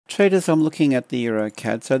Traders, I'm looking at the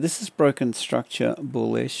EURCAD. So this is broken structure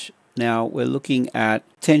bullish. Now we're looking at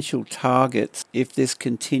potential targets. If this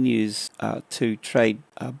continues to trade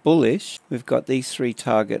bullish, we've got these three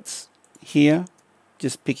targets here,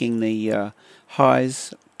 just picking the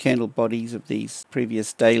highs, candle bodies of these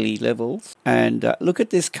previous daily levels. And look at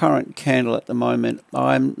this current candle at the moment.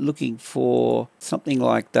 I'm looking for something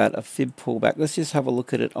like that, a fib pullback. Let's just have a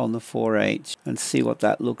look at it on the 4H and see what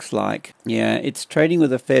that looks like. Yeah, it's trading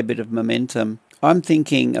with a fair bit of momentum. I'm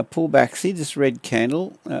thinking a pullback. See this red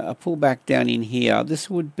candle? A pullback down in here. This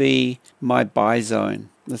would be my buy zone.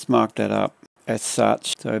 Let's mark that up as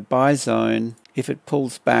such. So buy zone. If it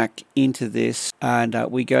pulls back into this and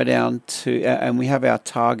we go down to, and we have our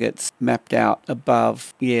targets mapped out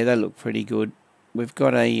above, yeah, they look pretty good. We've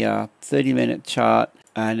got a 30-minute chart,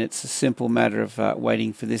 and it's a simple matter of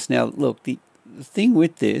waiting for this. Now, look, the thing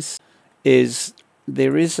with this is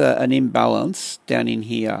there is an imbalance down in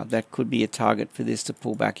here that could be a target for this to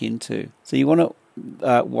pull back into. So you want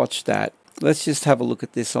to watch that. Let's just have a look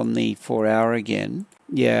at this on the 4-hour again.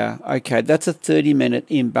 Yeah, okay, that's a 30-minute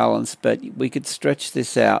imbalance, but we could stretch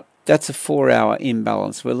this out. That's a 4-hour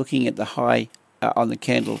imbalance. We're looking at the high on the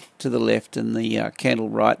candle to the left and the candle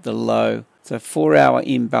right, the low. So 4-hour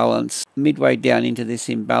imbalance, midway down into this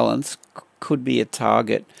imbalance, could be a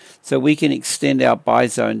target. So we can extend our buy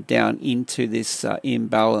zone down into this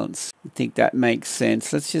imbalance. I think that makes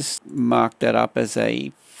sense. Let's just mark that up as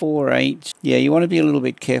a 4H. Yeah, you want to be a little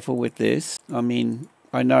bit careful with this. I mean,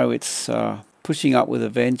 I know it's pushing up with a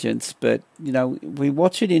vengeance, but you know, we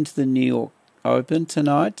watch it into the New York Open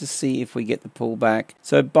tonight to see if we get the pullback.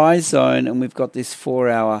 So buy zone, and we've got this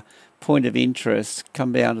 4-hour point of interest.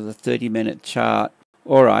 Come down to the 30-minute chart.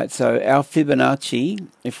 Alright, so our Fibonacci,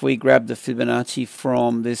 if we grab the Fibonacci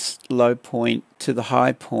from this low point to the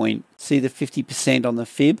high point, see the 50% on the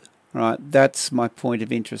fib? Right, that's my point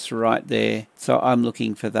of interest right there. So I'm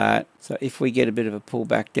looking for that. So if we get a bit of a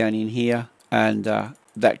pullback down in here, and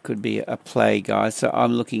that could be a play, guys. So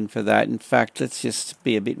I'm looking for that. In fact, let's just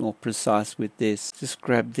be a bit more precise with this. Just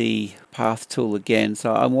grab the path tool again.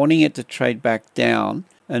 So I'm wanting it to trade back down,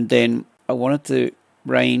 and then I want it to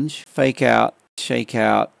range, fake out, shake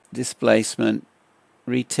out, displacement,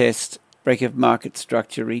 retest, break of market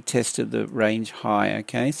structure, retest of the range high.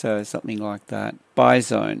 Okay, so something like that. Buy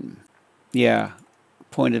zone. Yeah,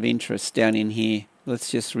 point of interest down in here.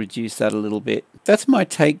 Let's just reduce that a little bit. That's my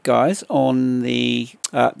take, guys, on the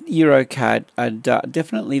EURCAD. And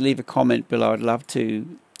definitely leave a comment below. I'd love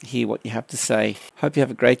to hear what you have to say. Hope you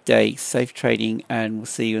have a great day, safe trading, and we'll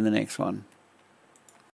see you in the next one.